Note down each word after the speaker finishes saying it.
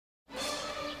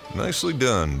Nicely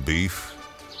done, beef.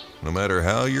 No matter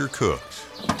how you're cooked.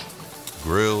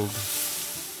 Grilled,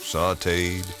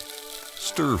 sautéed,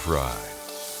 stir-fried,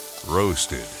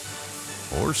 roasted,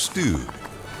 or stewed.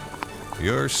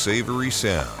 Your savory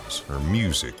sounds are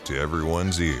music to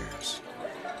everyone's ears.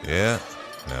 Yeah,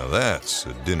 now that's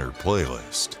a dinner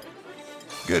playlist.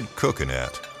 Get cooking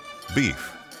at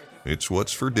Beef. It's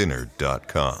what's for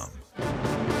dinner.com.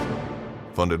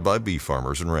 Funded by beef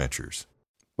farmers and ranchers.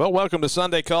 Well, welcome to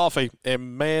Sunday Coffee,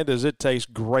 and man, does it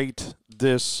taste great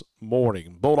this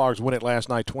morning. Bulldogs win it last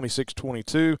night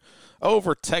 26-22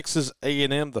 over Texas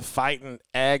A&M, the Fighting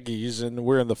Aggies, and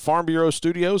we're in the Farm Bureau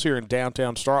studios here in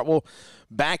downtown Starkville.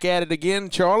 Back at it again,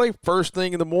 Charlie. First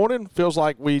thing in the morning. Feels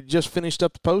like we just finished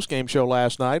up the postgame show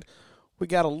last night. We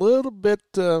got a little bit,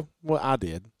 I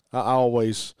did. I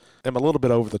always am a little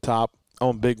bit over the top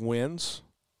on big wins.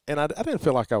 And I didn't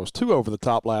feel like I was too over the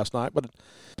top last night, but it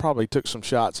probably took some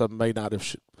shots I may not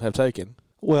have taken.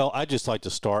 Well, I'd just like to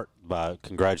start by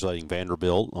congratulating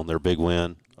Vanderbilt on their big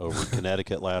win over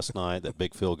Connecticut last night, that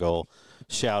big field goal.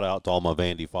 Shout out to all my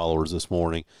Vandy followers this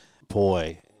morning.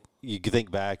 Boy, you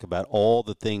think back about all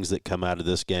the things that come out of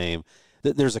this game.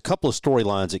 There's a couple of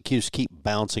storylines that just keep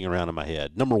bouncing around in my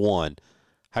head. Number one,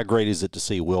 how great is it to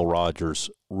see Will Rogers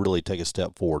really take a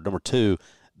step forward? Number two,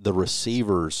 the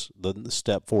receivers, the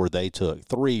step forward they took.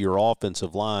 3, your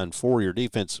offensive line. 4, your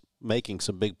defense making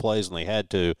some big plays when they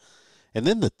had to. And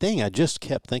then the thing I just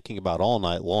kept thinking about all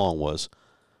night long was,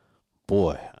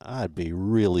 boy, I'd be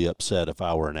really upset if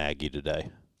I were an Aggie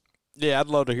today. Yeah, I'd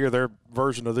love to hear their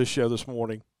version of this show this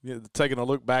morning. Taking a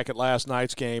look back at last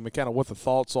night's game and kind of what the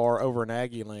thoughts are over in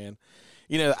Aggie land.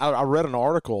 You know, I read an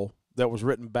article that was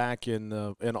written back in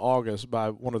August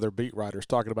by one of their beat writers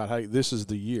talking about how this is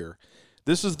the year.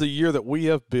 This is the year that we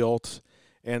have built,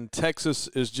 and Texas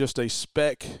is just a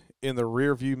speck in the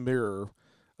rearview mirror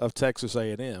of Texas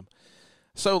A&M.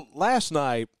 So last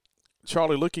night,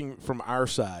 Charlie, looking from our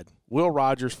side, Will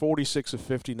Rogers, 46 of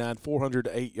 59,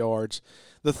 408 yards.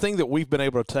 The thing that we've been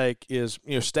able to take is,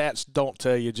 stats don't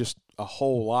tell you just a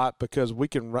whole lot because we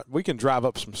can drive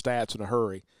up some stats in a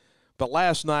hurry. But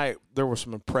last night, there were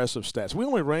some impressive stats. We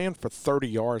only ran for 30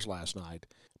 yards last night,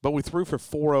 but we threw for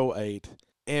 408.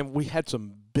 And we had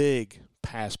some big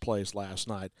pass plays last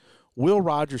night. Will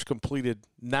Rogers completed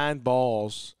 9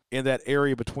 balls in that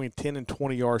area between 10 and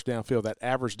 20 yards downfield, that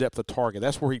average depth of target.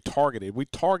 That's where he targeted. We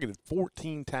targeted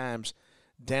 14 times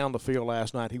down the field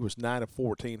last night. He was 9 of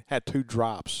 14, had 2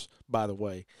 drops, by the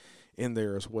way, in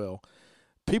there as well.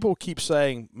 People keep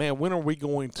saying, man, when are we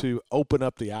going to open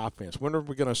up the offense? When are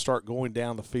we going to start going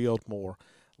down the field more?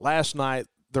 Last night,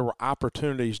 there were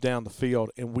opportunities down the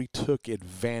field, and we took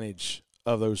advantage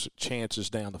of those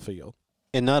chances down the field.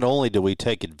 And not only did we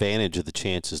take advantage of the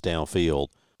chances downfield,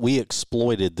 we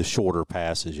exploited the shorter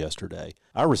passes yesterday.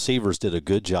 Our receivers did a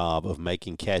good job of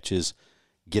making catches,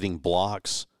 getting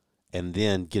blocks, and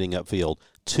then getting upfield.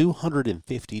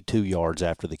 252 yards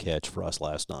after the catch for us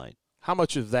last night. How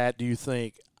much of that do you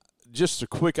think, just a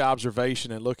quick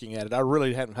observation and looking at it, I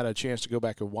really hadn't had a chance to go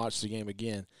back and watch the game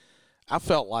again. I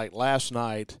felt like last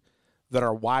night that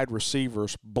our wide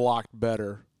receivers blocked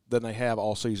better than they have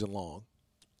all season long.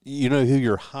 You know who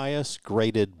your highest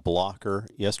graded blocker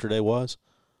yesterday was?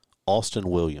 Austin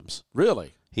Williams.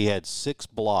 Really? He had 6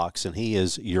 blocks, and he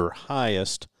is your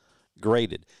highest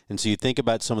graded. And so you think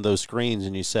about some of those screens,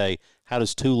 and you say, how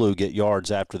does Tulu get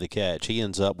yards after the catch? He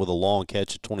ends up with a long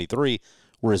catch at 23,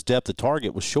 where his depth of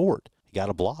target was short. He got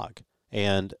a block.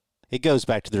 And it goes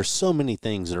back to there's so many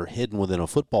things that are hidden within a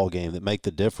football game that make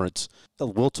the difference.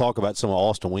 We'll talk about some of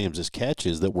Austin Williams'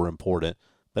 catches that were important.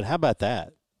 But how about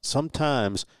that?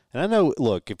 Sometimes, and I know,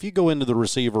 look, if you go into the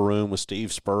receiver room with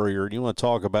Steve Spurrier and you want to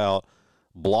talk about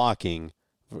blocking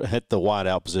at the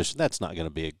wideout position, that's not going to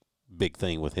be a big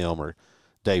thing with him or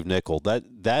Dave Nickel.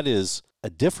 That is a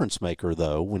difference maker,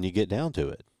 though, when you get down to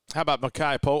it. How about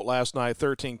Makai Polk last night?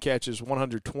 13 catches,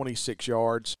 126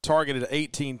 yards. Targeted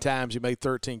 18 times. He made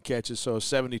 13 catches, so a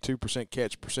 72%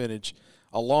 catch percentage.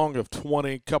 A long of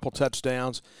 20, couple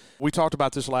touchdowns. We talked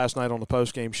about this last night on the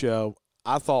postgame show.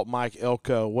 I thought Mike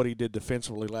Elko, what he did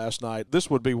defensively last night,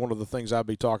 this would be one of the things I'd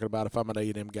be talking about if I'm an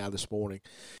A&M guy this morning.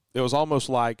 It was almost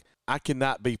like I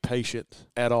cannot be patient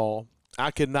at all. I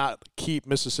cannot keep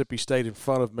Mississippi State in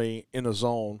front of me in a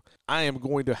zone. I am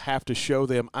going to have to show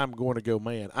them I'm going to go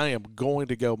man. I am going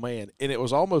to go man. And it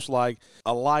was almost like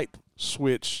a light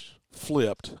switch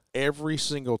flipped every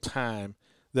single time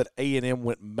that A&M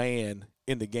went man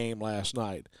in the game last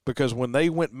night. Because when they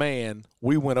went man,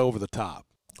 we went over the top.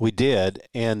 We did,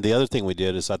 and the other thing we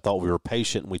did is I thought we were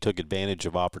patient and we took advantage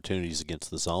of opportunities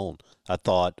against the zone. I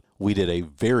thought we did a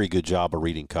very good job of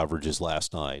reading coverages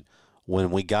last night.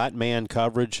 When we got man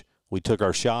coverage, we took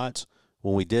our shots.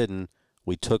 When we didn't,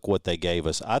 we took what they gave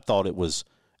us. I thought it was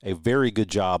a very good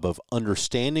job of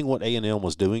understanding what A&M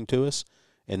was doing to us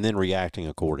and then reacting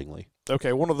accordingly.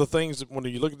 Okay, one of the things when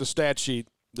you look at the stat sheet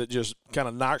that just kind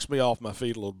of knocks me off my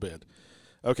feet a little bit.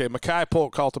 Okay, Makai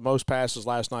Polk caught the most passes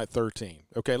last night, 13.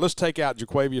 Okay, let's take out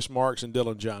Jaquavius Marks and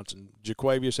Dylan Johnson.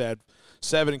 Jaquavius had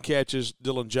 7 catches.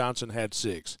 Dylan Johnson had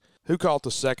 6. Who caught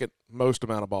the second most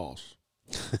amount of balls?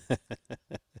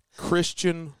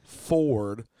 Christian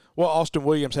Ford. Well, Austin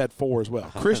Williams had 4 as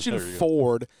well. Christian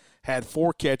Ford had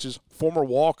 4 catches, former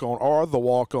walk-on or the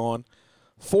walk-on.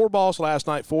 4 balls last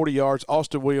night, 40 yards.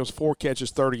 Austin Williams, 4 catches,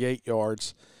 38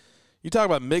 yards. You talk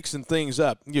about mixing things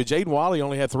up. Jaden Wiley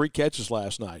only had 3 catches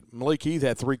last night. Malik Heath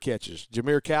had 3 catches.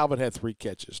 Jameer Calvin had 3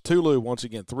 catches. Tulu, once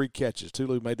again, 3 catches.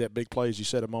 Tulu made that big play, as you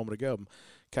said a moment ago,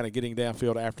 kind of getting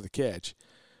downfield after the catch.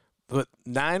 But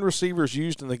 9 receivers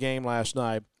used in the game last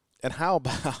night. And how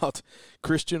about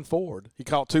Christian Ford? He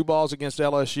caught 2 balls against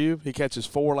LSU. He catches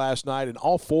 4 last night, and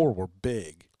all 4 were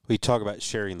big. We talk about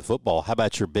sharing the football. How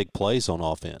about your big plays on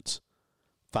offense?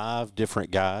 5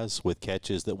 different guys with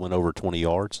catches that went over 20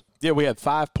 yards. Yeah, we had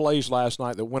 5 plays last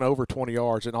night that went over 20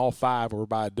 yards, and all 5 were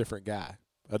by a different guy,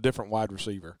 a different wide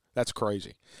receiver. That's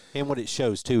crazy. And what it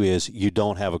shows, too, is you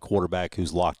don't have a quarterback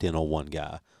who's locked in on one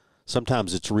guy.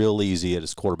 Sometimes it's real easy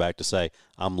as quarterback to say,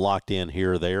 I'm locked in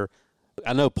here or there.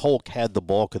 I know Polk had the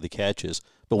bulk of the catches,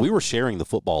 but we were sharing the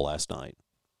football last night.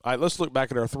 All right, let's look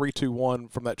back at our 3-2-1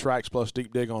 from that Tracks Plus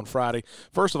Deep Dig on Friday.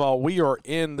 First of all, we are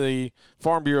in the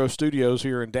Farm Bureau studios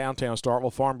here in downtown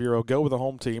Starkville. Farm Bureau, go with the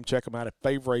home team. Check them out at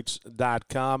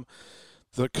favorites.com.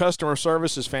 The customer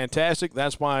service is fantastic.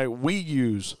 That's why we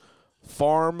use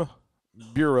Farm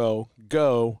Bureau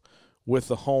Go with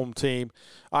the home team.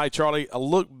 All right, Charlie, a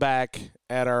look back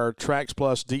at our Tracks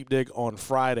Plus Deep Dig on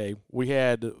Friday. We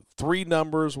had 3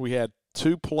 numbers. We had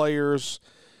 2 players.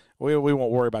 We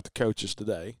won't worry about the coaches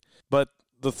today. But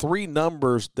the 3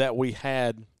 numbers that we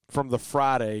had from the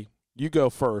Friday, you go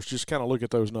first. Just kind of look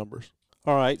at those numbers.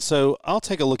 All right, so I'll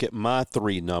take a look at my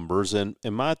 3 numbers, and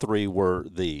my 3 were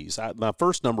these. My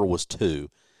first number was 2,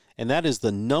 and that is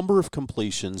the number of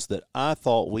completions that I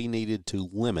thought we needed to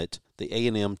limit the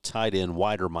A&M tight end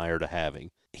Weidermeyer to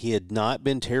having. He had not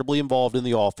been terribly involved in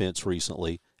the offense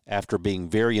recently after being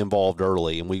very involved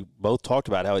early, and we both talked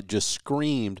about how it just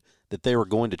screamed that they were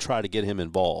going to try to get him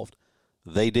involved.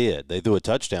 They did. They threw a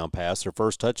touchdown pass. Their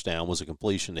first touchdown was a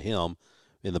completion to him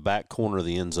in the back corner of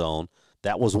the end zone.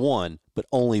 That was 1, but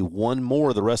only 1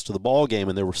 more the rest of the ball game,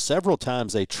 and there were several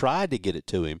times they tried to get it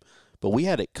to him, but we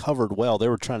had it covered well. They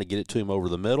were trying to get it to him over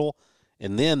the middle,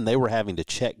 and then they were having to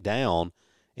check down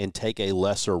and take a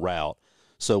lesser route.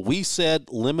 So we said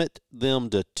limit them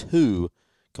to 2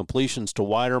 completions to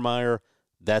Weidermeyer.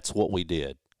 That's what we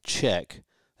did. Check.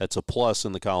 That's a plus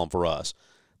in the column for us.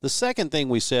 The second thing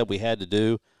we said we had to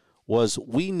do was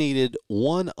we needed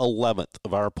 1/11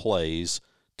 of our plays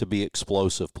to be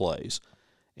explosive plays.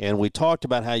 And we talked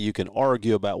about how you can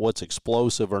argue about what's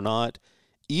explosive or not.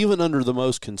 Even under the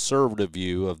most conservative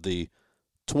view of the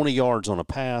 20 yards on a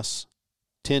pass,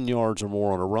 10 yards or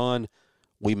more on a run,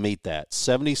 we meet that.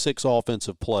 76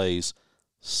 offensive plays,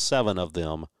 7 of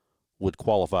them would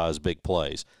qualify as big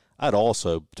plays. I'd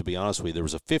also, to be honest with you, there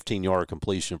was a 15-yard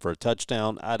completion for a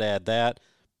touchdown. I'd add that,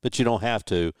 but you don't have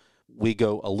to. We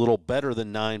go a little better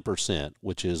than 9%,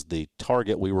 which is the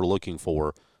target we were looking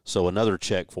for. So another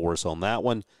check for us on that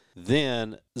one.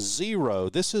 Then 0.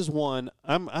 This is one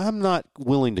I'm not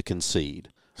willing to concede.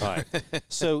 All right.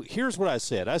 So here's what I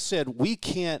said. I said we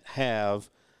can't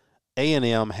have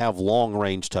A&M have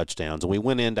long-range touchdowns. And we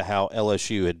went into how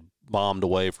LSU had bombed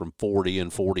away from 40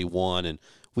 and 41, and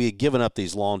we had given up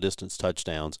these long-distance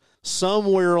touchdowns.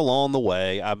 Somewhere along the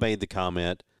way, I made the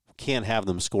comment, can't have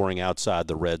them scoring outside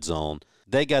the red zone.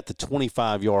 They got the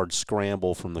 25-yard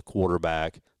scramble from the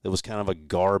quarterback that was kind of a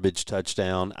garbage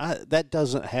touchdown. That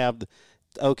doesn't have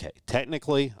 – okay,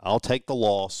 technically, I'll take the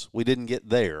loss. We didn't get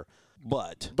there.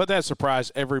 But that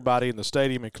surprised everybody in the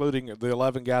stadium, including the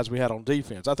 11 guys we had on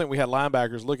defense. I think we had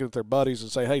linebackers looking at their buddies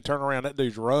and say, hey, turn around, that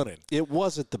dude's running. It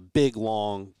wasn't the big,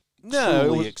 long,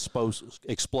 truly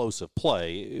explosive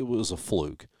play. It was a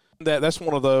fluke. That's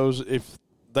one of those, if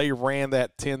they ran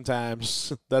that 10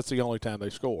 times, that's the only time they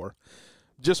score,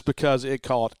 just because it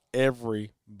caught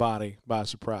everybody by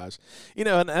surprise.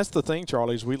 And that's the thing,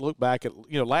 Charlie, is we look back at,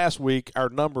 last week our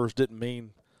numbers didn't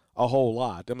mean a whole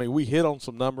lot. I mean, we hit on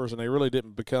some numbers, and they really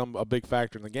didn't become a big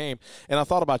factor in the game. And I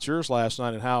thought about yours last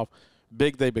night and how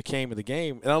big they became in the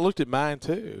game, and I looked at mine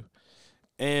too.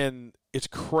 And it's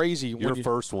crazy. Your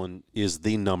first one is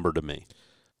the number to me.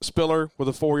 Spiller with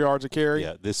a 4 yards of carry.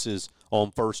 Yeah, this is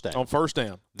on first down. On first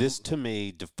down. This, to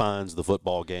me, defines the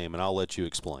football game, and I'll let you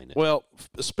explain it. Well,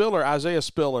 Isaiah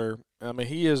Spiller, I mean,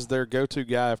 he is their go-to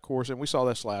guy, of course, and we saw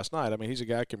this last night. I mean, he's a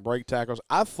guy who can break tackles.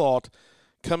 I thought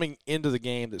coming into the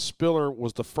game that Spiller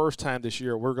was the first time this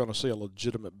year we're going to see a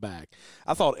legitimate back.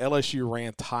 I thought LSU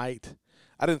ran tight.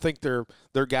 I didn't think their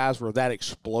guys were that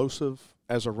explosive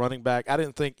as a running back. I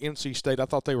didn't think NC State, I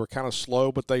thought they were kind of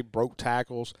slow, but they broke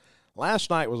tackles. Last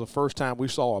night was the first time we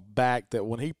saw a back that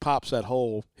when he pops that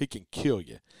hole, he can kill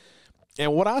you.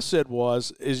 And what I said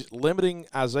is limiting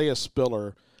Isaiah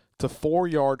Spiller to 4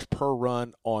 yards per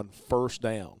run on first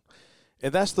down.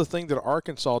 And that's the thing that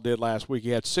Arkansas did last week. He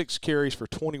had 6 carries for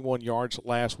 21 yards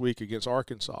last week against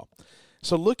Arkansas.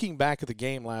 So looking back at the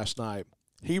game last night,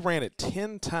 he ran it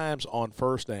 10 times on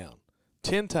first down.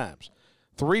 10 times.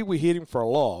 3 we hit him for a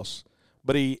loss,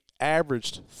 but he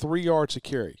averaged 3 yards a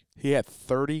carry. He had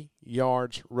 30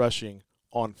 yards rushing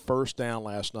on first down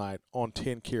last night on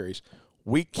 10 carries.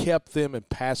 We kept them in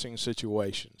passing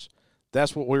situations.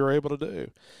 That's what we were able to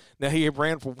do. Now, he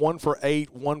ran for 1 for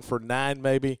 8, 1 for 9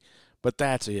 maybe, but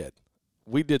that's it.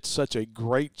 We did such a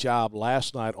great job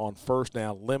last night on first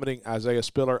down, limiting Isaiah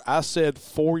Spiller. I said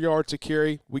 4 yards a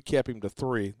carry. We kept him to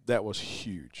 3. That was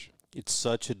huge. It's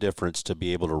such a difference to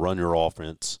be able to run your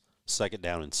offense second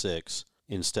down and 6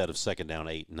 instead of second down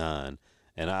 8 and 9.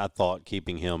 And I thought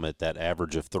keeping him at that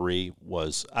average of 3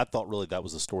 I thought really that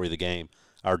was the story of the game,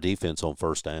 our defense on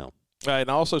first down. And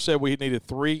I also said we needed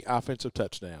 3 offensive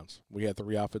touchdowns. We had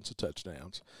 3 offensive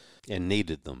touchdowns. And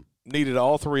needed them. Needed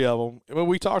all 3 of them. I mean,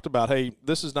 we talked about, hey,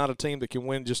 this is not a team that can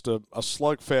win just a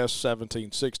slugfest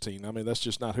 17-16. I mean, that's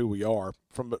just not who we are.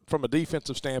 From a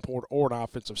defensive standpoint or an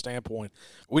offensive standpoint,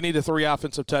 we needed 3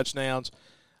 offensive touchdowns.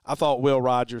 I thought Will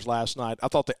Rogers last night, I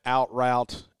thought the out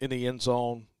route in the end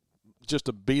zone, just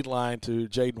a beeline to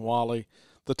Jaden Walley,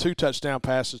 the 2 touchdown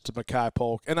passes to Makai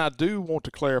Polk. And I do want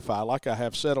to clarify, like I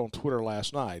have said on Twitter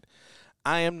last night,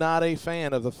 I am not a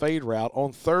fan of the fade route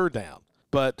on third down.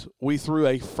 But we threw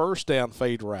a first down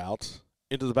fade route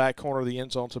into the back corner of the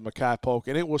end zone to Makai Polk,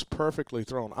 and it was perfectly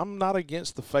thrown. I'm not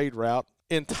against the fade route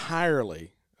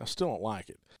entirely. I still don't like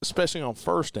it, especially on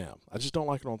first down. I just don't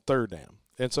like it on third down.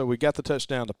 And so we got the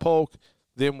touchdown to Polk.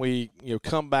 Then we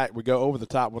come back. We go over the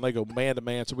top when they go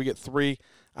man-to-man. So we get 3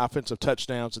 offensive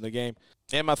touchdowns in the game.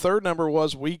 And my third number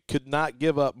was we could not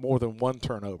give up more than 1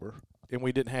 turnover, and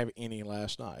we didn't have any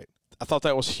last night. I thought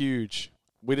that was huge.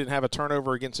 We didn't have a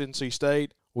turnover against NC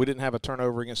State. We didn't have a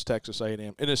turnover against Texas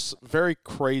A&M. And it's very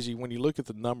crazy when you look at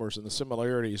the numbers and the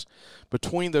similarities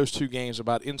between those 2 games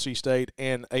about NC State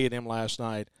and A&M last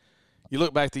night. You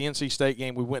look back at the NC State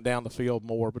game, we went down the field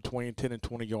more between 10 and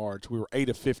 20 yards. We were 8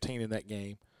 of 15 in that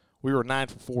game. We were 9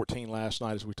 for 14 last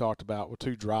night, as we talked about, with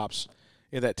 2 drops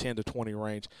in that 10 to 20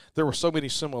 range. There were so many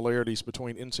similarities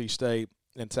between NC State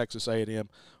and Texas A&M.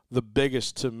 The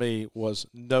biggest to me was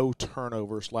no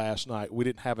turnovers last night. We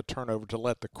didn't have a turnover to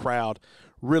let the crowd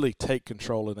really take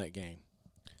control in that game.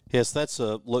 Yes, that's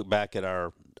a look back at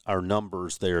our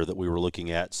numbers there that we were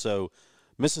looking at. So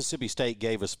Mississippi State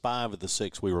gave us 5 of the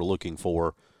 6 we were looking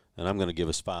for, and I'm going to give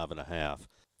us 5.5.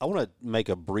 I want to make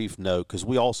a brief note because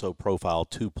we also profile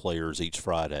 2 players each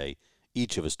Friday.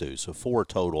 Each of us do, so 4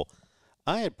 total.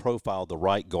 I had profiled the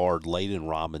right guard, Layden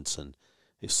Robinson,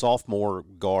 a sophomore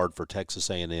guard for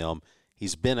Texas A&M.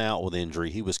 He's been out with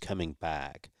injury. He was coming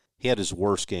back. He had his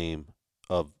worst game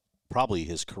of probably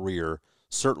his career,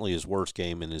 certainly his worst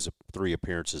game in his 3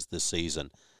 appearances this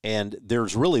season. And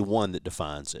there's really one that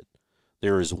defines it.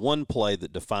 There is one play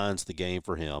that defines the game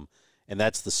for him, and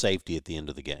that's the safety at the end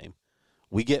of the game.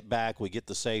 We get back, we get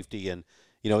the safety, and,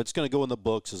 it's going to go in the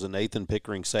books as a Nathan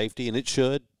Pickering safety, and it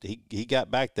should. He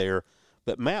got back there.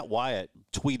 But Matt Wyatt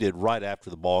tweeted right after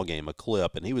the ball game a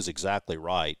clip, and he was exactly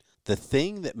right. The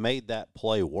thing that made that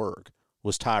play work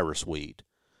was Tyrus Wheat,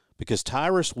 because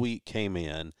Tyrus Wheat came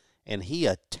in and he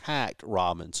attacked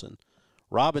Robinson.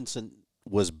 Robinson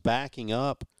was backing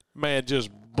up. Man, just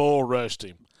bull rushed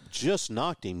him. Just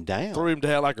knocked him down. Threw him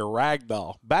down like a rag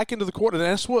doll. Back into the court, and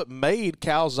that's what made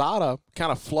Calzada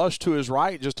kind of flush to his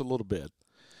right just a little bit.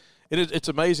 It's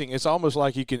amazing. It's almost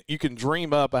like you can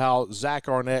dream up how Zach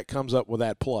Arnett comes up with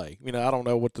that play. I don't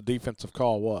know what the defensive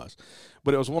call was,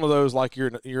 but it was one of those like you're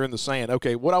in the sand.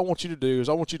 Okay, what I want you to do is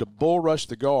I want you to bull rush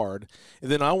the guard,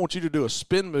 and then I want you to do a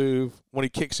spin move when he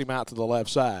kicks him out to the left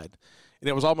side. And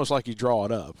it was almost like you draw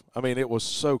it up. I mean, it was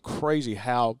so crazy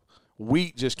how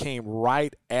Wheat just came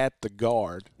right at the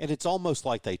guard. And it's almost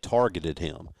like they targeted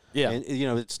him. Yeah. And,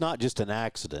 it's not just an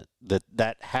accident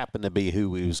that happened to be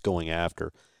who he was going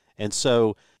after. And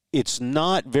so it's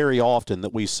not very often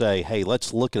that we say, hey,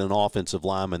 let's look at an offensive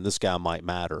lineman. This guy might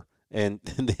matter. And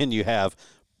then you have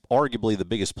arguably the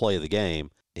biggest play of the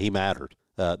game. He mattered.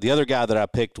 The other guy that I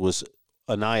picked was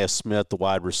Ainias Smith, the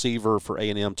wide receiver for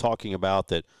A&M, talking about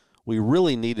that we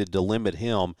really needed to limit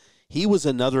him. He was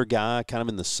another guy kind of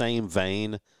in the same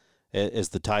vein as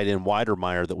the tight end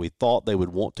Weidermeyer that we thought they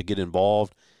would want to get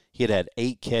involved. He had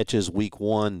 8 catches week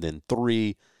 1, then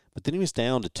 3, but then he was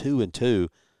down to 2 and 2.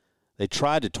 They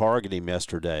tried to target him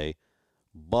yesterday,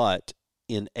 but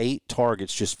in 8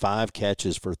 targets, just 5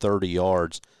 catches for 30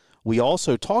 yards. We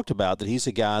also talked about that he's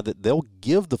a guy that they'll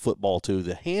give the football to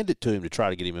hand it to him to try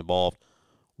to get him involved.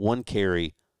 1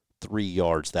 carry, 3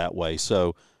 yards that way.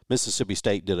 So Mississippi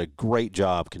State did a great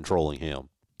job controlling him.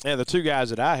 And the 2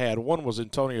 guys that I had, one was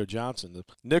Antonio Johnson, the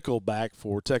nickel back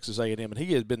for Texas A&M, and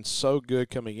he had been so good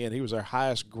coming in. He was our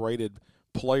highest graded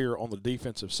player on the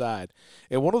defensive side.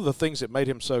 And one of the things that made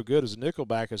him so good as a nickel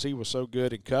back is he was so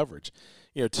good in coverage.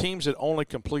 You know, teams had only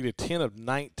completed 10 of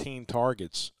 19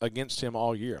 targets against him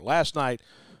all year. Last night,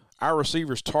 our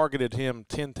receivers targeted him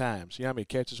 10 times. You know how many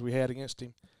catches we had against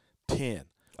him? 10.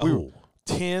 We were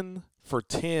 10 for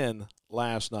 10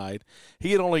 last night.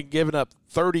 He had only given up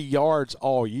 30 yards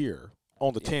all year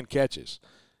on the 10 catches.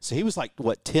 So he was like,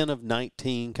 10 of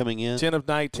 19 coming in? 10 of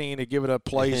 19 had given up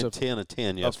plays of 10 of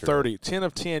 10 yesterday. Of 30. 10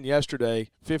 of 10 yesterday,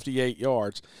 58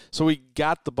 yards. So he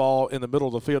got the ball in the middle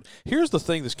of the field. Here's the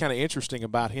thing that's kind of interesting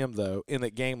about him, though, in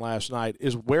that game last night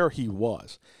is where he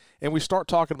was. And we start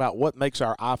talking about what makes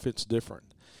our offense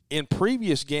different. In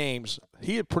previous games,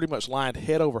 he had pretty much lined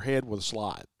head over head with a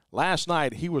slide. Last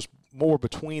night, he was more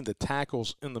between the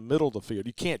tackles in the middle of the field.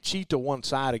 You can't cheat to one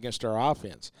side against our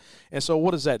offense. And so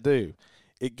what does that do?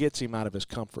 It gets him out of his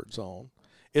comfort zone.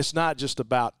 It's not just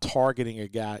about targeting a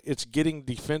guy. It's getting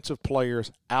defensive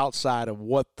players outside of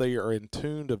what they are in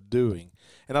tune of doing.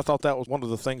 And I thought that was one of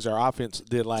the things our offense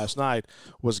did last night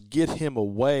was get him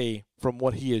away from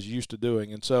what he is used to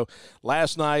doing. And so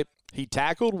last night he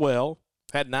tackled well,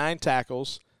 had 9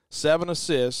 tackles, 7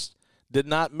 assists, did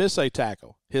not miss a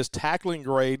tackle. His tackling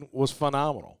grade was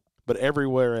phenomenal. But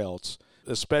everywhere else,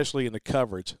 especially in the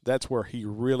coverage, that's where he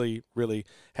really, really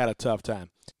had a tough time.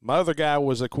 My other guy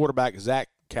was a quarterback, Zach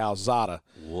Calzada.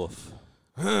 Woof.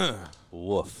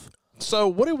 Woof. So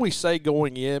what did we say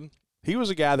going in? He was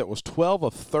a guy that was 12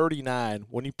 of 39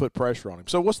 when you put pressure on him.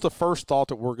 So what's the first thought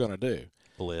that we're going to do?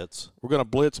 Blitz. We're going to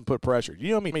blitz and put pressure. You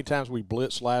know how many times we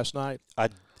blitzed last night? I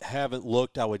haven't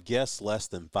looked. I would guess less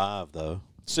than 5, though.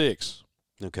 6.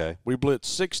 Okay. We blitzed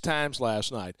 6 times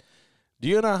last night. Do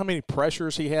you know how many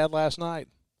pressures he had last night?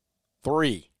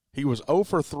 3. He was 0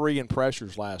 for 3 in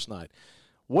pressures last night.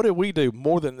 What did we do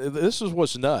more than – this is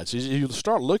what's nuts. Is you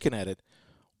start looking at it,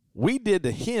 we did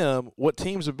to him what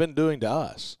teams have been doing to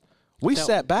us. We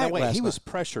sat back last night. He was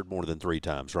pressured more than 3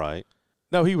 times, right?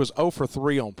 No, he was 0 for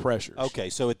 3 on pressures. Okay,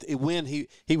 so when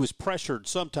he was pressured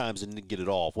sometimes and didn't get it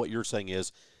off, what you're saying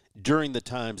is during the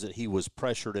times that he was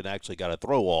pressured and actually got a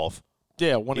throw off,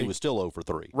 yeah, when he was still 0 for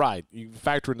 3. Right. You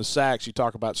factor in the sacks, you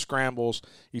talk about scrambles,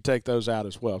 you take those out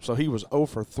as well. So he was 0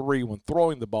 for 3 when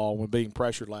throwing the ball when being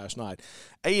pressured last night.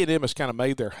 A&M has kind of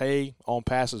made their hay on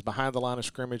passes behind the line of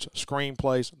scrimmage, screen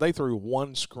plays. They threw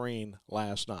 1 screen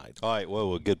last night. All right,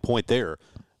 well, a good point there.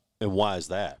 And why is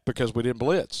that? Because we didn't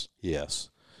blitz. Yes.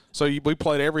 So we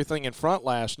played everything in front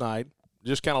last night,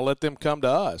 just kind of let them come to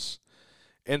us.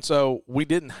 And so we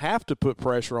didn't have to put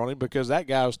pressure on him because that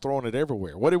guy was throwing it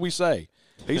everywhere. What did we say?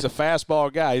 He's a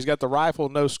fastball guy. He's got the rifle,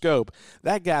 no scope.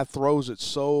 That guy throws it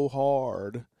so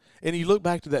hard. And you look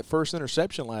back to that first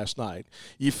interception last night.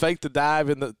 You fake the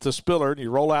dive to Spiller, and you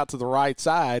roll out to the right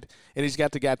side, and he's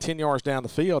got the guy 10 yards down the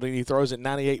field, and he throws it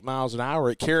 98 miles an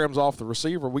hour. It caroms off the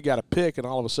receiver. We got a pick, and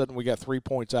all of a sudden we got 3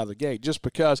 points out of the gate just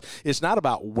because it's not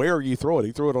about where you throw it.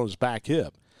 He threw it on his back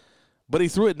hip. But he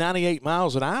threw it 98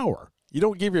 miles an hour. You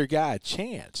don't give your guy a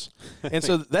chance. And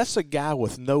so that's a guy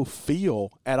with no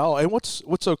feel at all. And what's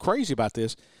so crazy about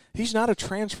this, he's not a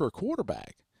transfer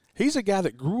quarterback. He's a guy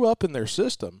that grew up in their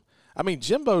system. I mean,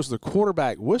 Jimbo's the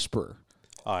quarterback whisperer.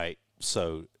 All right,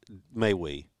 so may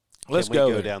we? Let's Can we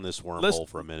go go down this wormhole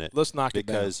for a minute? Let's knock it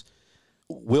down. Because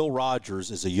Will Rogers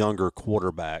is a younger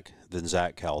quarterback than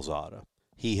Zach Calzada.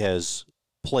 He has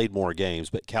played more games,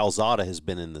 but Calzada has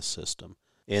been in the system.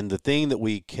 And the thing that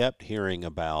we kept hearing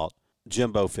about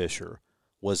Jimbo Fisher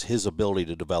was his ability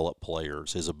to develop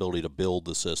players, his ability to build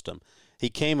the system. He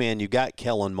came in, you got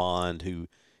Kellen Mond, who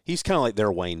he's kind of like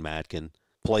their Wayne Matkin,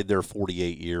 played there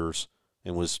 48 years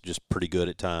and was just pretty good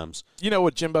at times. You know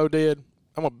what Jimbo did?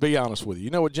 I'm going to be honest with you. You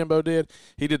know what Jimbo did?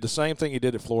 He did the same thing he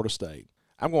did at Florida State.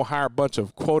 I'm going to hire a bunch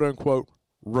of quote-unquote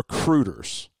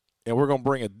recruiters, and we're going to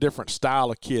bring a different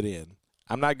style of kid in.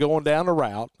 I'm not going down the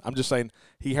route. I'm just saying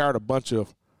he hired a bunch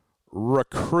of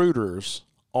recruiters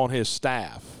on his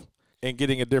staff and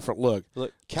getting a different look.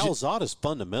 Look, Calzada's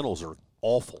fundamentals are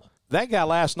awful. That guy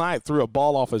last night threw a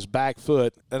ball off his back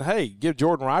foot, and, hey, give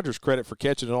Jordan Rodgers credit for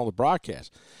catching it on the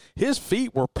broadcast. His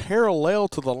feet were parallel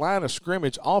to the line of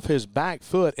scrimmage off his back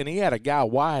foot, and he had a guy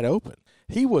wide open.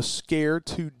 He was scared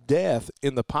to death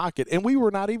in the pocket, and we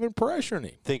were not even pressuring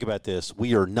him. Think about this.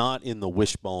 We are not in the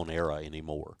wishbone era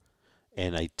anymore.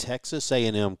 And a Texas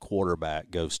A&M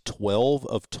quarterback goes 12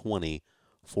 of 20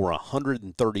 for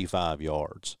 135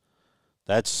 yards.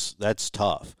 That's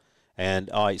tough. And,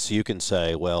 all right, so you can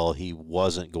say, well, he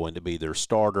wasn't going to be their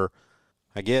starter.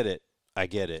 I get it.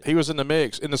 He was in the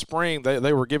mix. In the spring,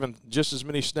 they were giving just as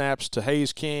many snaps to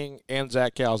Hayes King and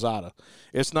Zach Calzada.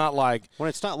 It's not like – Well,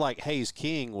 it's not like Hayes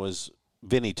King was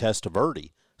Vinny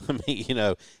Testaverde. I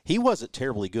mean, he wasn't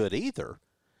terribly good either.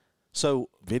 So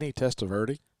Vinny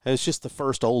Testaverde? It's just the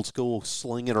first old-school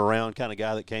slinging around kind of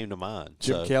guy that came to mind.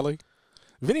 Jim Kelly?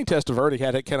 Vinny Testaverde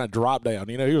had that kind of drop down.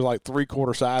 He was like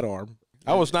three-quarter sidearm.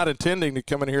 I was not intending to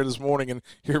come in here this morning and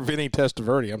hear Vinny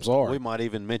Testaverde. I'm sorry. We might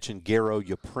even mention Garo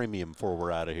Yepremian before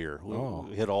we're out of here.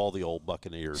 We hit all the old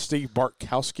Buccaneers. Steve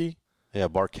Bartkowski? Yeah,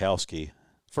 Bartkowski.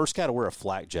 First guy to wear a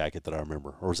flak jacket that I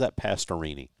remember. Or was that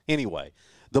Pastorini? Anyway,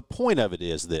 the point of it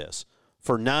is this.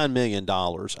 For $9 million,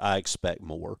 I expect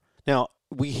more. Now,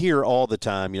 we hear all the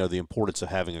time, the importance of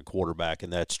having a quarterback,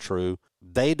 and that's true.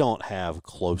 They don't have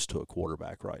close to a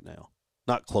quarterback right now.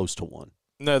 Not close to one.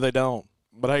 No, they don't.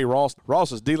 But, hey, Ross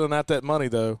is dealing out that money,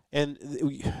 though. And,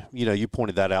 you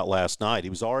pointed that out last night. He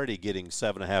was already getting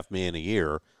 $7.5 million a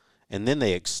year, and then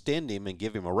they extend him and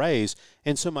give him a raise.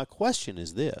 And so my question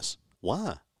is this.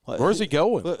 Why? Where's he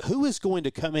going? Who is going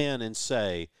to come in and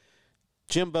say,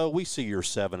 Jimbo, we see your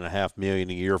 $7.5 million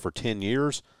a year for 10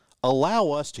 years. Allow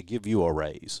us to give you a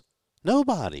raise.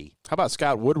 Nobody. How about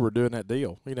Scott Woodward doing that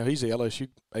deal? He's the LSU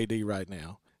AD right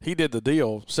now. He did the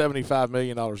deal, $75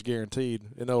 million guaranteed.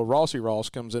 Rossi Ross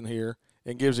comes in here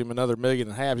and gives him another $1.5 million.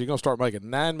 He's going to start making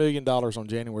 $9 million on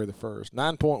January the 1st,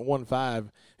 9.15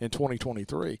 in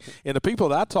 2023. And the people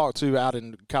that I talked to out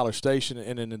in College Station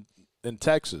and in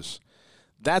Texas,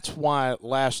 that's why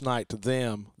last night to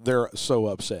them they're so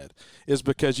upset, is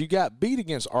because you got beat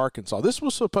against Arkansas. This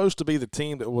was supposed to be the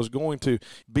team that was going to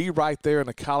be right there in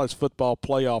the college football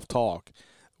playoff talk.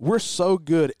 We're so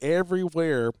good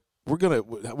everywhere. We're gonna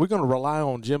rely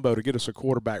on Jimbo to get us a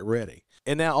quarterback ready.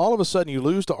 And now all of a sudden you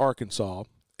lose to Arkansas,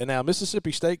 and now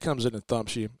Mississippi State comes in and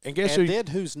thumps you. And guess who? Then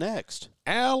who's next?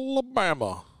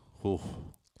 Alabama. Oof.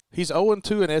 He's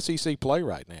 0-2 in SEC play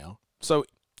right now. So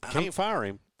can't fire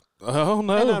him. Oh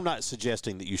no. And I'm not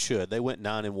suggesting that you should. They went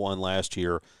 9-1 last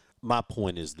year. My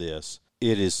point is this: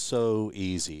 it is so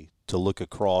easy to look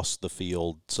across the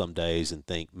field some days and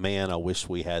think, "Man, I wish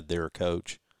we had their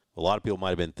coach." A lot of people might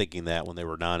have been thinking that when they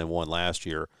were 9-1 last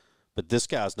year, but this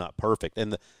guy's not perfect.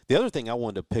 And the other thing I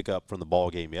wanted to pick up from the ball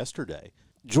game yesterday,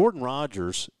 Jordan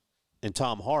Rodgers and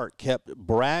Tom Hart kept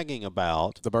bragging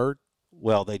about the bird.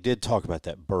 Well, they did talk about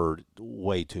that bird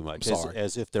way too much,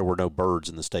 as if there were no birds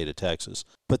in the state of Texas.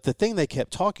 But the thing they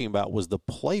kept talking about was the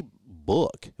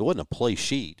playbook. It wasn't a play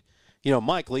sheet.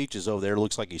 Mike Leach is over there.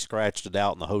 Looks like he scratched it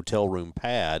out in the hotel room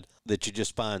pad that you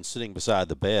just find sitting beside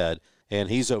the bed. And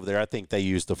he's over there. I think they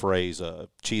use the phrase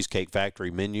Cheesecake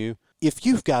Factory menu. If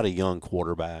you've got a young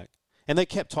quarterback, and they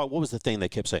kept talking, what was the thing they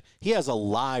kept saying? He has a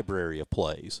library of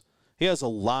plays. He has a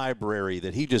library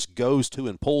that he just goes to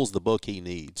and pulls the book he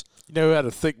needs. Who had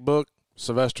a thick book?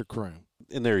 Sylvester Croom.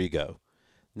 And there you go.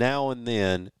 Now and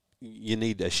then you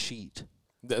need a sheet.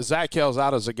 Zach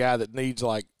Calzada's a guy that needs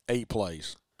like 8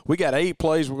 plays. We got 8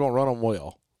 plays, we're going to run them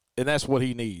well. And that's what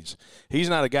he needs. He's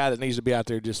not a guy that needs to be out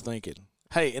there just thinking.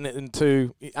 Hey, and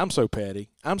two, I'm so petty.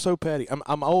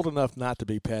 I'm old enough not to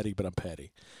be petty, but I'm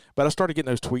petty. But I started getting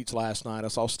those tweets last night. I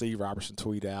saw Steve Robertson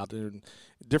tweet out, and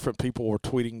different people were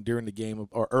tweeting during the game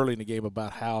or early in the game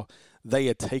about how they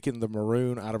had taken the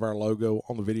maroon out of our logo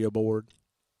on the video board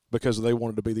because they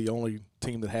wanted to be the only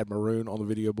team that had maroon on the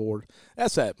video board.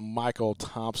 That's that Michael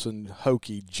Thompson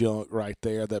hokey junk right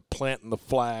there, that planting the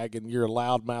flag and you're a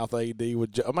loudmouth AD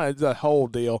with the whole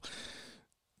deal.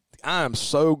 I am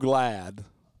so glad,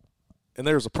 and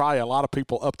there's probably a lot of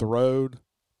people up the road,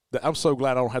 that I'm so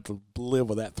glad I don't have to live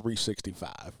with that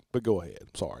 365. But go ahead.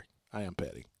 Sorry. I am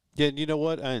petty. Yeah, and you know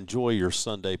what? I enjoy your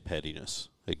Sunday pettiness.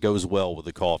 It goes well with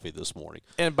the coffee this morning.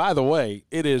 And by the way,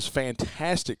 it is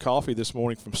fantastic coffee this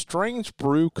morning from Strange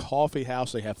Brew Coffee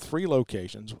House. They have 3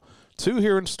 locations, 2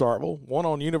 here in Starkville, 1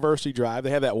 on University Drive. They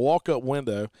have that walk-up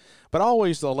window, but I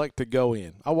always elect to go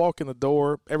in. I walk in the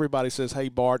door, everybody says, "Hey,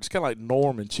 Bart." It's kind of like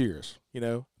Norm and Cheers,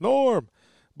 Norm,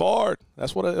 Bart.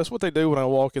 That's what they do when I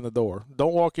walk in the door.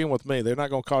 Don't walk in with me. They're not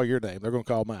going to call your name. They're going to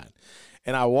call mine.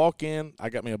 And I walk in. I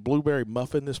got me a blueberry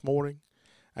muffin this morning.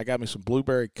 I got me some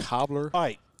blueberry cobbler. All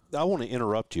right, I want to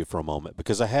interrupt you for a moment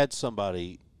because I had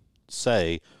somebody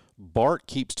say Bart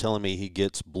keeps telling me he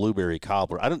gets blueberry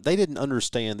cobbler. They didn't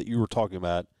understand that you were talking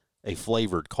about a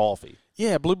flavored coffee.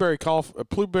 Yeah, blueberry cobbler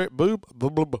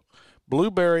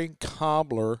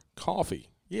coffee.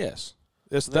 Yes.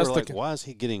 That's like, why is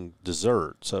he getting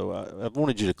dessert? So I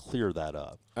wanted you to clear that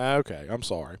up. Okay, I'm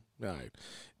sorry. All right.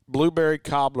 Blueberry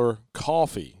cobbler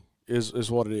coffee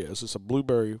is what it is. It's a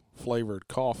blueberry-flavored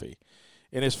coffee,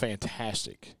 and it's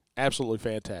fantastic. Absolutely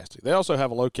fantastic. They also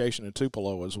have a location in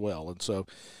Tupelo as well, and so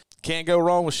can't go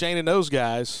wrong with Shane and those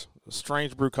guys,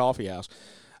 Strange Brew Coffee House.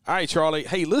 All right, Charlie.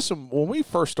 Hey, listen, when we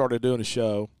first started doing the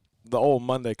show, the old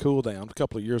Monday Cool Down a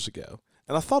couple of years ago,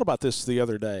 and I thought about this the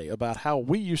other day, about how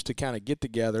we used to kind of get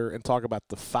together and talk about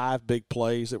the 5 big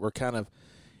plays that were kind of,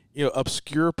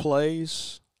 obscure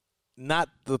plays, not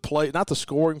the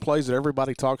scoring plays that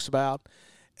everybody talks about.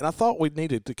 And I thought we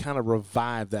needed to kind of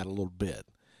revive that a little bit.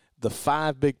 The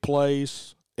 5 big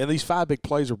plays, and these 5 big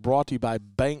plays are brought to you by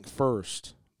Bank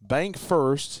First. Bank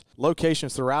First,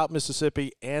 locations throughout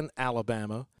Mississippi and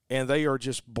Alabama, and they are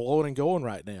just blowing and going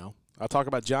right now. I talk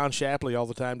about John Shapley all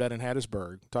the time down in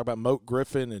Hattiesburg. Talk about Moat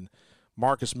Griffin and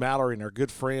Marcus Mallory and our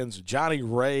good friends, Johnny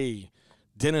Ray,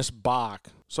 Dennis Bach.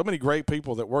 So many great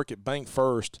people that work at Bank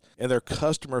First, and their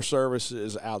customer service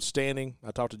is outstanding. I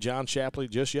talked to John Shapley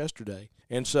just yesterday.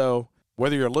 And so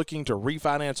whether you're looking to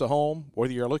refinance a home,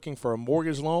 whether you're looking for a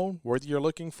mortgage loan, whether you're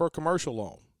looking for a commercial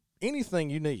loan, anything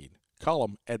you need, call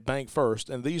them at Bank First.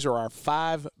 And these are our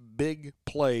 5 big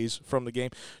plays from the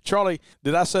game. Charlie,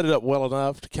 did I set it up well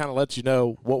enough to kind of let you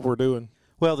know what we're doing?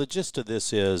 Well, the gist of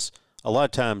this is a lot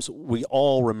of times we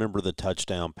all remember the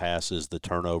touchdown passes, the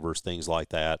turnovers, things like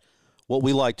that. What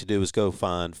we like to do is go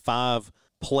find 5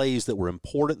 plays that were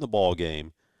important in the ball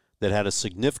game that had a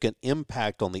significant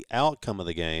impact on the outcome of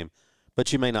the game,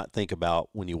 but you may not think about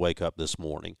when you wake up this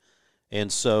morning.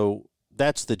 And so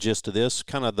that's the gist of this,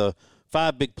 kind of the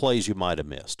 5 big plays you might have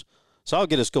missed. So I'll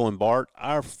get us going, Bart.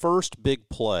 Our first big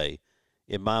play,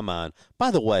 in my mind,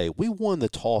 by the way, we won the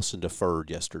toss and deferred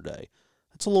yesterday.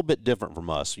 That's a little bit different from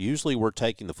us. Usually we're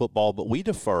taking the football, but we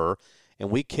defer, and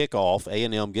we kick off.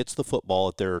 A&M gets the football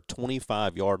at their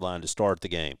 25-yard line to start the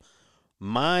game.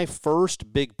 My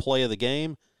first big play of the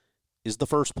game is the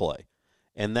first play,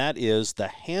 and that is the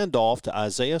handoff to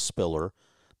Isaiah Spiller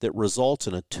that results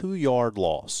in a 2-yard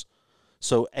loss.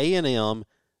 So A&M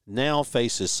now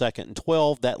faces 2nd and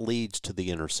 12. That leads to the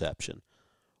interception.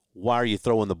 Why are you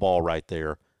throwing the ball right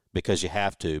there? Because you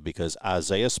have to, because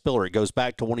Isaiah Spiller, it goes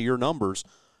back to one of your numbers,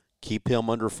 keep him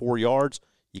under 4 yards,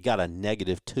 you got a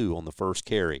 -2 on the first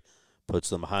carry. Puts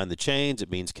them behind the chains.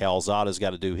 It means Calzada's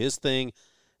got to do his thing,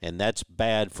 and that's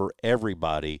bad for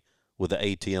everybody with the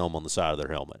ATM on the side of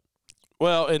their helmet.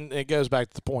 Well, and it goes back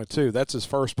to the point, too. That's his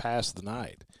first pass of the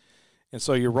night. And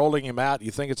so you're rolling him out.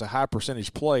 You think it's a high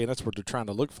percentage play, and that's what they're trying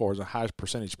to look for is a high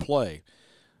percentage play.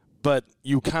 But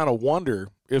you kind of wonder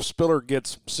if Spiller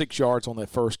gets 6 yards on that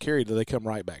first carry, do they come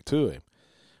right back to him?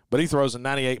 But he throws a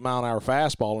 98-mile-an-hour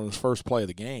fastball in his first play of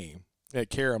the game. It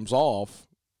caroms off,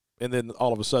 and then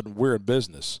all of a sudden we're in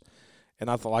business. And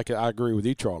I agree with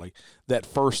you, Charlie, that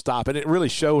first stop. And it really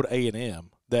showed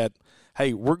A&M that,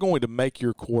 hey, we're going to make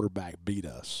your quarterback beat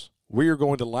us. We are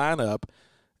going to line up,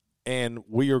 and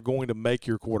we are going to make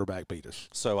your quarterback beat us.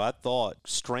 So I thought,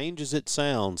 strange as it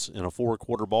sounds, in a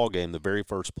 4-quarter ball game, the very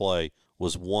first play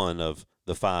was one of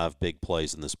the 5 big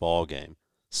plays in this ball game.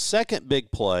 Second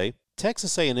big play,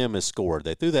 Texas A&M has scored.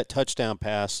 They threw that touchdown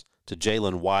pass to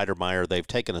Jalen Weidermeyer. They've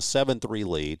taken a 7-3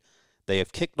 lead. They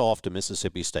have kicked off to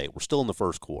Mississippi State. We're still in the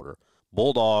first quarter.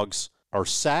 Bulldogs are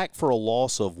sacked for a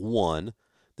loss of 1.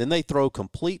 Then they throw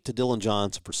complete to Dylan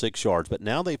Johnson for 6 yards. But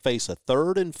now they face a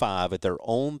 3rd and 5 at their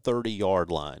own 30-yard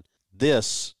line.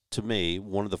 This, to me,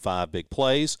 one of the 5 big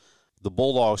plays. The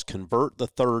Bulldogs convert the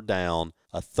 3rd down,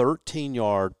 a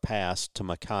 13-yard pass to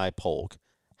Makai Polk.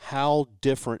 How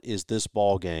different is this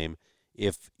ball game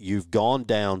if you've gone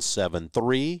down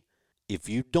 7-3? If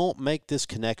you don't make this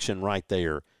connection right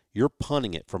there, you're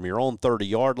punting it from your own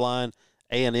 30-yard line.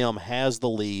 A&M has the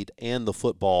lead and the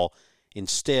football.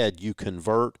 Instead, you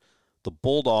convert. The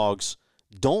Bulldogs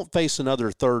don't face another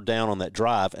 3rd down on that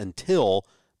drive until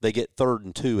they get 3rd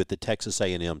and 2 at the Texas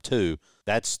A&M 2.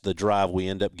 That's the drive we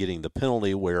end up getting the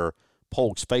penalty where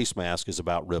Polk's face mask is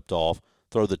about ripped off.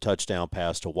 Throw the touchdown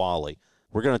pass to Wally.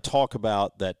 We're going to talk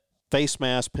about that face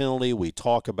mask penalty. We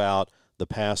talk about the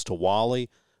pass to Wally.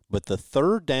 But the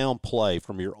 3rd down play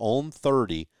from your own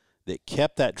 30 that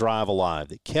kept that drive alive,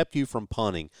 that kept you from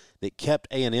punting, that kept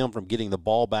A&M from getting the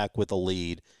ball back with a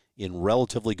lead in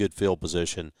relatively good field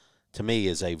position, to me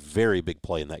is a very big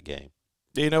play in that game.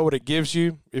 Do you know what it gives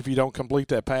you if you don't complete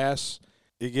that pass?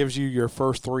 It gives you your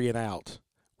first 3 and out.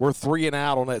 We're 3 and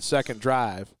out on that second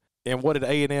drive. And what did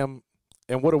A&M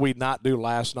and what did we not do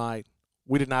last night?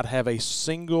 We did not have a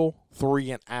single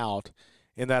 3 and out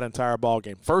in that entire ball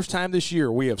game. First time this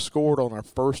year we have scored on our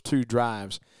first 2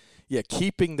 drives. Yeah,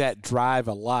 keeping that drive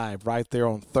alive right there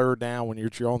on third down when you're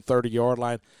at your own 30-yard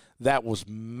line, that was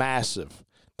massive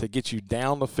to get you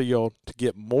down the field, to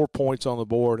get more points on the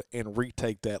board, and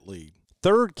retake that lead.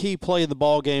 Third key play of the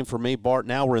ball game for me, Bart.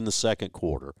 Now we're in the second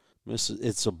quarter.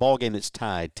 It's a ball game that's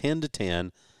tied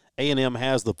 10-10. A&M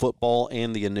has the football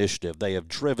and the initiative. They have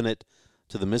driven it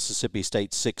to the Mississippi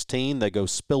State 16. They go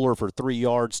Spiller for 3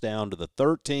 yards down to the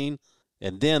 13,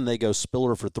 and then they go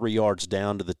Spiller for 3 yards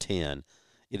down to the 10.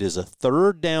 It is a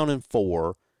 3rd down and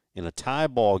 4 in a tie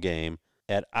ball game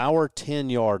at our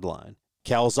 10-yard line.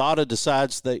 Calzada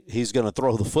decides that he's going to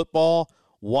throw the football.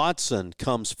 Watson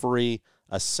comes free,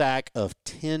 a sack of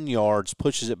 10 yards,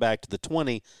 pushes it back to the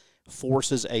 20,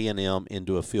 forces A&M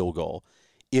into a field goal.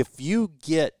 If you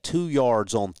get 2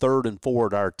 yards on 3rd and 4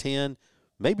 at our 10,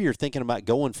 maybe you're thinking about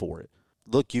going for it.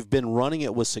 Look, you've been running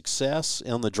it with success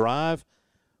on the drive,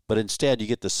 but instead you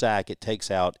get the sack. It takes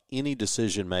out any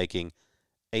decision-making.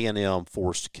 A&M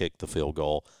forced to kick the field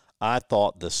goal. I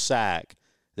thought the sack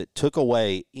that took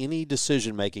away any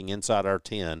decision-making inside our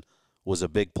 10 was a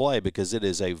big play because it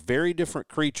is a very different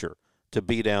creature to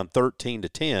be down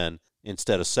 13-10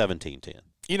 instead of 17-10.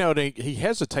 You know, he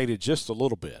hesitated just a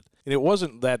little bit, and it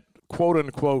wasn't that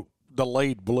quote-unquote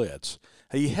delayed blitz.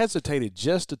 He hesitated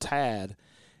just a tad,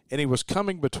 and he was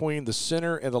coming between the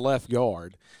center and the left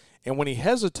guard. And when he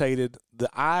hesitated, the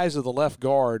eyes of the left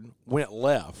guard went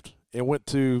left. It went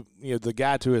to the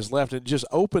guy to his left and just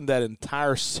opened that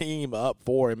entire seam up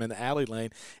for him in the alley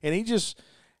lane. And he just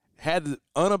had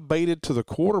unabated to the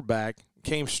quarterback,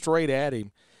 came straight at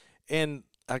him. And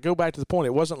I go back to the point,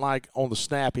 it wasn't like on the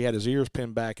snap he had his ears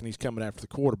pinned back and he's coming after the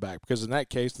quarterback, because in that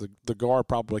case the guard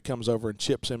probably comes over and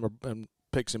chips him and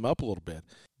picks him up a little bit.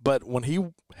 But when he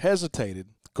hesitated,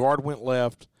 guard went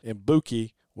left and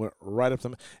Buki went right up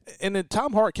the – and then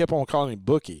Tom Hart kept on calling him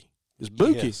Bookie. It's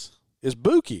Buki. Yes. It's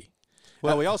Buki.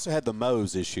 Well, we also had the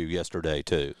Moe's issue yesterday,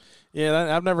 too.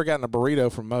 Yeah, I've never gotten a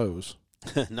burrito from Moe's.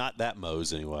 Not that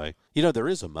Moe's, anyway. There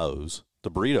is a Moe's, the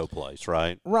burrito place,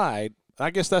 right? Right. I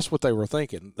guess that's what they were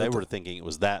thinking. They were thinking it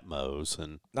was that Moe's.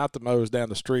 And not the Moe's down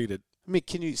the street.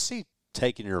 Can you see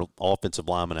taking your offensive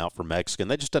lineman out for Mexican?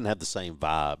 That just doesn't have the same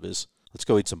vibe as let's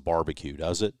go eat some barbecue,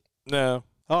 does it? No.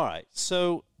 All right,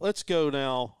 so let's go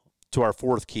now to our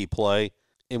 4th key play,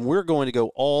 and we're going to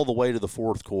go all the way to the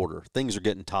 4th quarter. Things are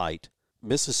getting tight.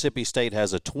 Mississippi State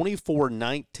has a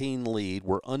 24-19 lead.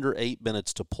 We're under 8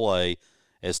 minutes to play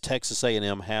as Texas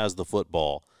A&M has the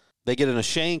football. They get an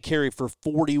O'Shane carry for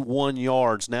 41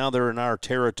 yards. Now they're in our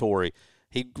territory.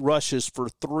 He rushes for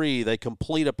 3. They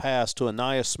complete a pass to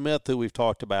Aniyah Smith, who we've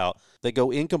talked about. They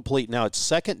go incomplete. Now it's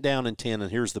 2nd down and 10,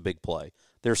 and here's the big play.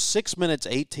 There's 6 minutes,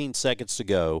 18 seconds to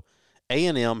go.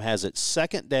 A&M has it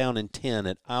 2nd down and 10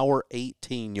 at our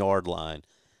 18-yard line.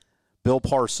 Bill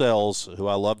Parcells, who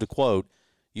I love to quote,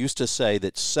 used to say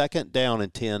that 2nd down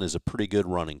and 10 is a pretty good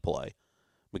running play.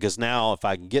 Because now if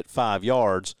I can get 5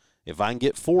 yards, if I can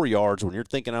get 4 yards when you're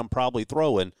thinking I'm probably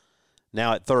throwing,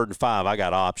 now at 3rd and 5, I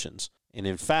got options. And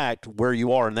in fact, where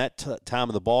you are in that time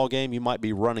of the ball game, you might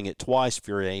be running it twice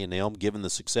for your A&M, given the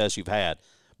success you've had.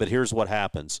 But here's what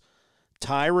happens.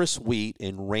 Tyrus Wheat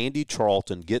and Randy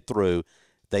Charlton get through.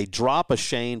 They drop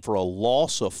O'Shane for a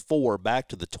loss of 4 back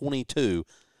to the 22.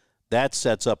 That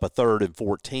sets up a 3rd and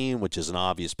 14, which is an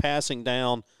obvious passing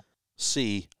down.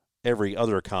 See every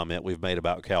other comment we've made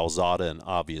about Calzada and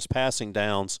obvious passing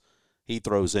downs. He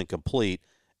throws incomplete.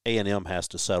 A&M has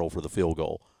to settle for the field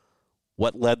goal.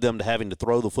 What led them to having to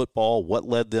throw the football? What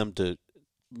led them to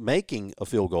making a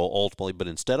field goal ultimately? But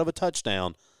instead of a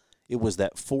touchdown, it was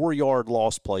that 4-yard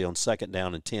loss play on 2nd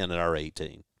down and 10 at our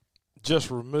 18.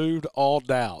 Just removed all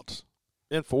doubt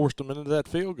and forced them into that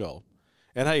field goal.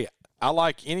 And, hey, I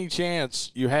like any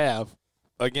chance you have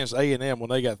against A&M when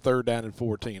they got 3rd down and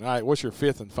 14. All right, what's your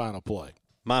 5th and final play?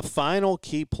 My final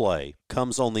key play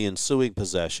comes on the ensuing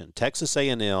possession. Texas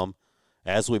A&M,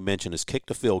 as we mentioned, has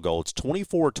kicked a field goal. It's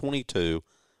 24-22.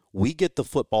 We get the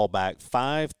football back,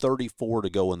 5:34 to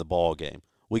go in the ball game.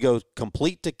 We go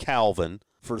complete to Calvin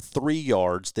for 3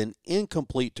 yards, then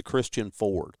incomplete to Christian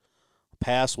Ford.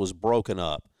 Pass was broken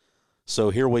up.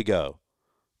 So here we go.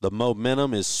 The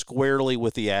momentum is squarely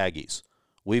with the Aggies.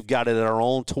 We've got it at our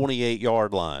own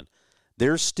 28-yard line.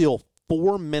 There's still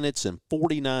 4 minutes and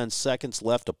 49 seconds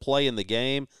left to play in the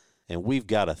game, and we've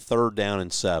got a 3rd down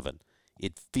and 7.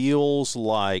 It feels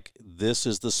like this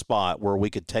is the spot where we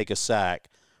could take a sack,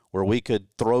 where we could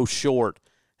throw short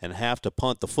and have to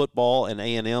punt the football, and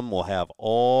A&M will have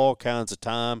all kinds of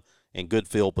time and good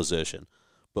field position.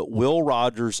 But Will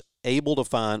Rogers able to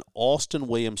find Austin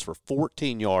Williams for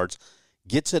 14 yards,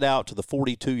 gets it out to the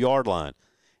 42-yard line.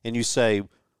 And you say,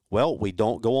 well, we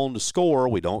don't go on to score.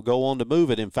 We don't go on to move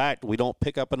it. In fact, we don't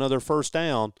pick up another 1st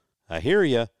down. I hear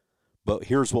you, but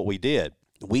here's what we did.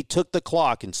 We took the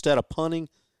clock instead of punting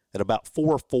at about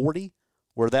 4:40,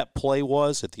 where that play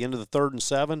was at the end of the 3rd and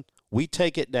 7. We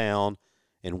take it down,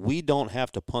 and we don't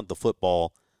have to punt the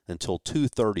football until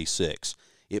 2:36.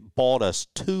 It bought us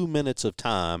 2 minutes of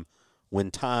time when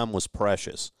time was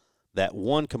precious, that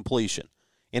one completion.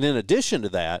 And in addition to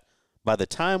that, by the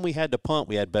time we had to punt,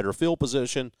 we had better field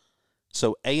position.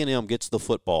 So A&M gets the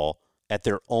football at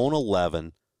their own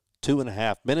 11,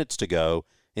 2.5 minutes to go,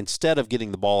 instead of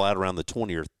getting the ball out around the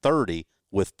 20 or 30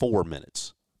 with 4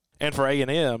 minutes. And for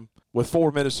A&M, with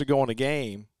 4 minutes to go in the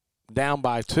game, down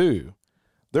by 2,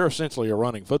 they're essentially a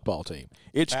running football team.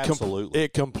 Absolutely.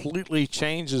 It completely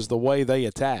changes the way they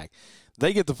attack.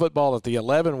 They get the football at the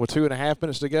 11 with 2.5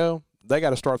 minutes to go. They got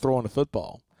to start throwing the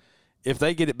football. If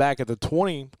they get it back at the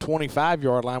 20,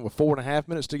 25-yard line with 4.5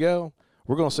 minutes to go,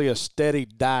 we're going to see a steady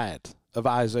diet of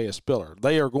Isaiah Spiller.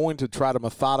 They are going to try to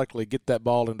methodically get that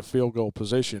ball into field goal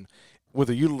position with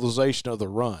the utilization of the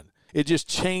run. It just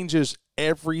changes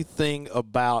everything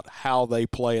about how they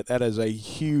play it. That is a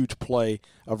huge play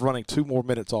of running 2 more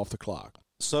minutes off the clock.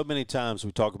 So many times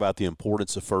we talk about the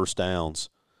importance of 1st downs,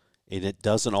 and it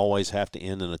doesn't always have to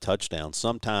end in a touchdown.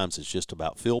 Sometimes it's just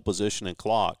about field position and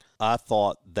clock. I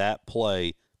thought that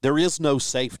play, there is no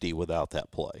safety without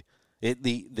that play.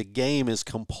 The game is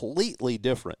completely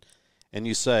different. And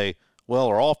you say, well,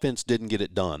 our offense didn't get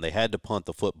it done. They had to punt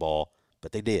the football,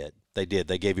 but they did. They did.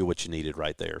 They gave you what you needed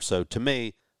right there. So to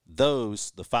me, the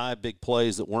 5 big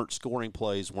plays that weren't scoring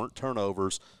plays, weren't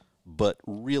turnovers, but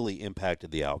really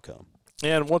impacted the outcome.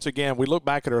 And once again, we look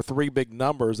back at our 3 big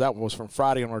numbers. That was from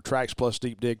Friday on our Tracks Plus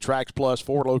Deep Dig. Tracks Plus,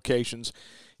 4 locations: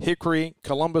 Hickory,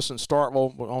 Columbus, and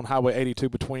Starkville on Highway 82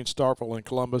 between Starkville and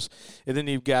Columbus. And then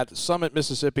you've got Summit,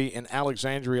 Mississippi, and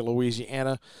Alexandria,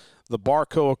 Louisiana. The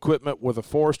Barco equipment with the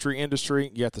forestry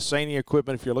industry. You got the Saney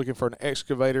equipment if you're looking for an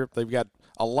excavator. They've got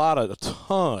a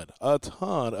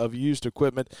ton of used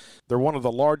equipment. They're one of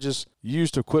the largest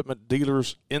used equipment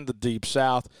dealers in the Deep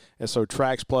South, and so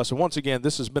Tracks Plus. And once again,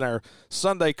 this has been our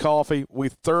Sunday Coffee. We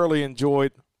thoroughly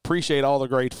enjoyed, appreciate all the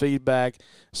great feedback.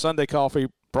 Sunday Coffee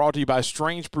brought to you by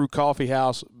Strange Brew Coffee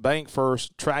House, Bank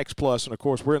First, Tracks Plus, and, of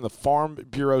course, we're in the Farm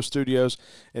Bureau Studios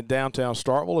in downtown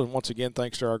Starkville. And once again,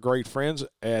 thanks to our great friends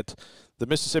at the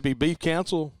Mississippi Beef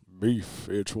Council. Beef,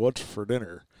 it's what's for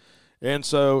dinner. And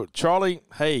so, Charlie,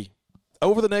 hey,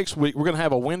 over the next week, we're going to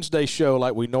have a Wednesday show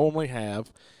like we normally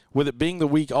have. With it being the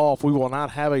week off, we will not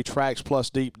have a Tracks Plus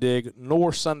Deep Dig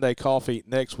nor Sunday Coffee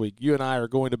next week. You and I are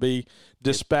going to be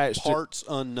dispatched. Parts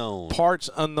unknown. Parts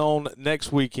unknown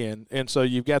next weekend. And so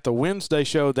you've got the Wednesday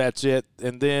show, that's it,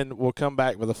 and then we'll come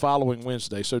back with the following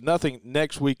Wednesday. So nothing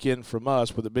next weekend from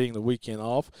us with it being the weekend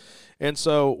off. And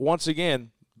so, once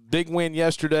again, big win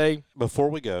yesterday. Before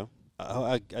we go,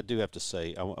 I do have to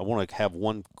say, I want to have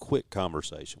one quick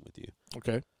conversation with you.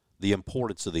 Okay. The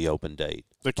importance of the open date.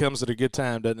 It comes at a good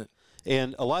time, doesn't it?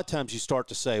 And a lot of times you start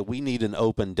to say, we need an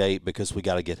open date because we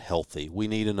got to get healthy. We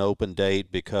need an open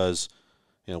date because,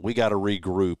 we got to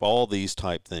regroup, all these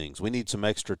type things. We need some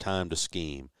extra time to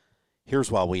scheme. Here's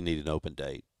why we need an open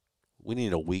date. We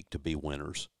need a week to be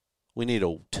winners. We need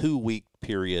a 2-week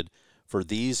period for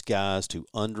these guys to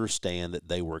understand that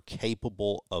they were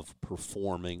capable of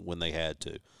performing when they had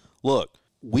to. Look,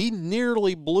 we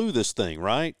nearly blew this thing,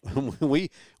 right? we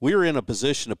were in a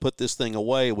position to put this thing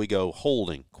away. We go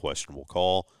holding, questionable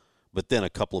call, but then a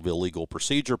couple of illegal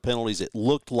procedure penalties. It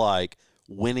looked like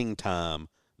winning time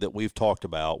that we've talked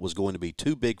about was going to be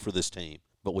too big for this team,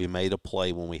 but we made a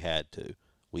play when we had to.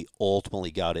 We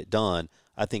ultimately got it done.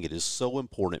 I think it is so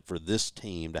important for this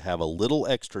team to have a little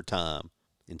extra time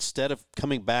instead of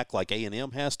coming back like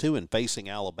A&M has to and facing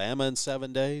Alabama in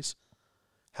 7 days.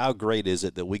 How great is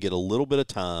it that we get a little bit of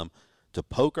time to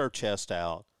poke our chest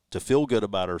out, to feel good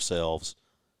about ourselves,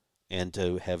 and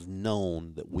to have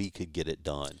known that we could get it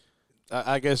done?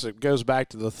 I guess it goes back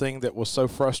to the thing that was so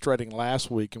frustrating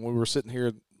last week, and we were sitting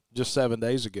here just 7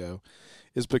 days ago,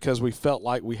 is because we felt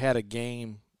like we had a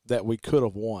game that we could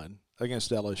have won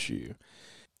against LSU.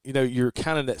 You're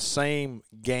kind of that same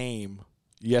game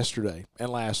yesterday and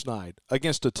last night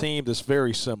against a team that's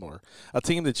very similar, a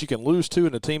team that you can lose to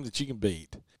and a team that you can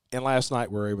beat. and last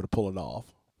night we were able to pull it off.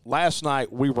 Last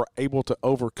night we were able to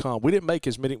overcome. We didn't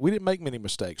make many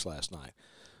mistakes last night,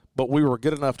 but we were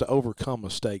good enough to overcome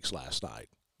mistakes last night.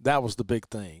 That was the big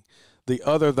thing. The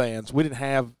other thans, we didn't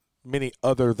have many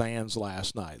other thans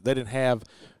last night. They didn't have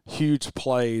huge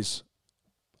plays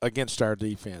against our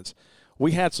defense.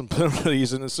 We had some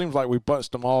penalties, and it seems like we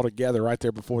bunched them all together right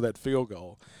there before that field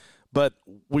goal. But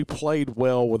we played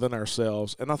well within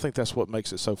ourselves, and I think that's what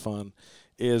makes it so fun,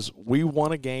 is we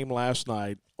won a game last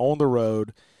night on the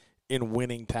road in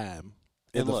winning time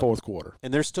in the fourth quarter.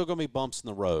 And there's still going to be bumps in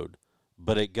the road,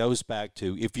 but it goes back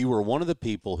to if you were one of the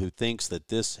people who thinks that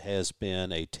this has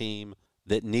been a team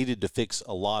that needed to fix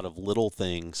a lot of little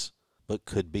things but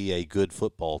could be a good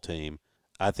football team,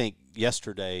 I think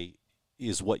yesterday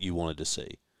is what you wanted to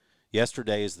see.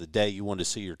 Yesterday is the day you wanted to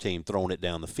see your team throwing it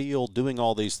down the field, doing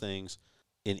all these things,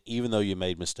 and even though you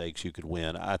made mistakes, you could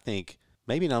win. I think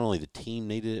maybe not only the team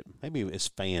needed it, maybe as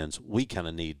fans, we kind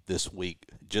of need this week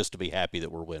just to be happy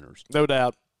that we're winners. No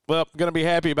doubt. Well, going to be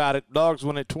happy about it. Dogs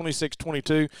win at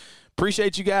 26-22.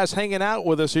 Appreciate you guys hanging out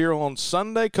with us here on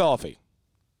Sunday Coffee.